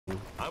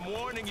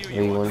What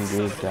you want to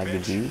do is grab the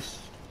juice.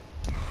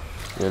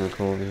 You're gonna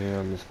come over here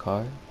on this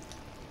car.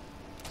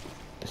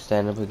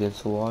 Stand up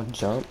against the wall,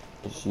 jump.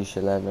 You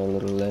should land on a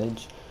little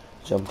ledge.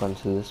 Jump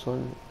onto this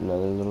one,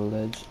 another little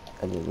ledge,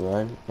 and then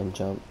run and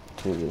jump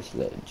to this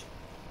ledge.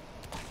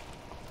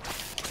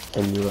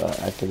 And you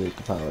activate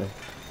the power.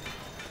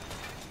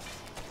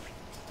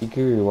 You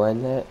can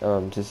rewind that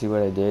to see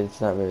what I did.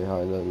 It's not very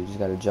hard though. You just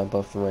gotta jump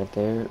up from right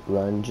there,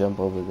 run, jump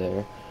over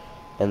there,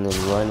 and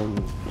then run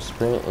and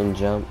sprint and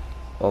jump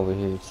over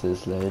here to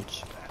this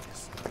ledge.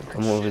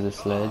 Come over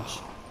this ledge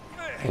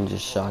and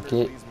just shock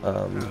it.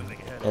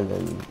 And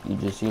then you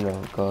just, you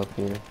know, go up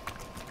here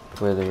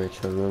where the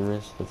ritual room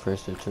is, the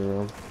first ritual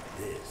room.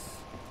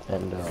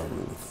 And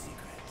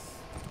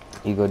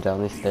you go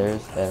down the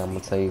stairs, and I'm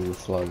gonna tell you the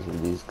flaws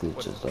of these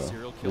glitches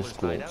though. This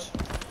glitch.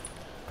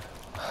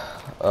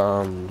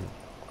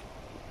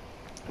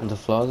 The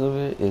flaws of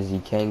it is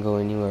you can't go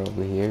anywhere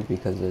over here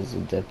because there's a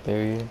death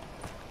barrier,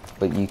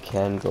 but you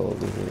can go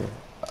over here.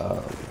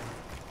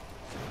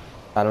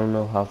 I don't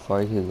know how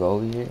far you can go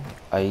over here.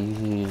 I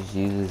usually just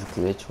use this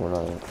glitch when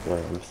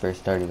I'm first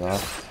starting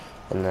off,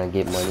 and then I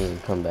get money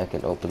and come back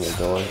and open the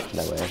door.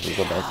 That way I can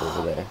go back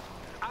over there.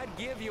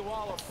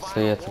 So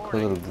yeah, it's a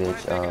cool little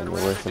glitch. It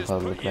works in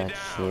public matches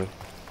too.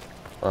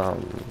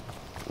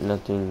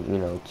 Nothing, you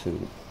know,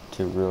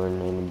 to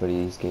ruin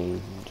anybody's game.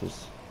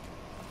 Just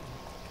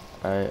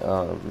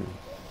alright.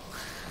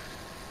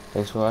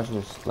 Thanks for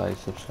watching. Just like,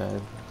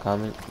 subscribe,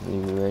 comment,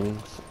 leave me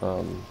ratings.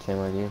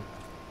 Same idea.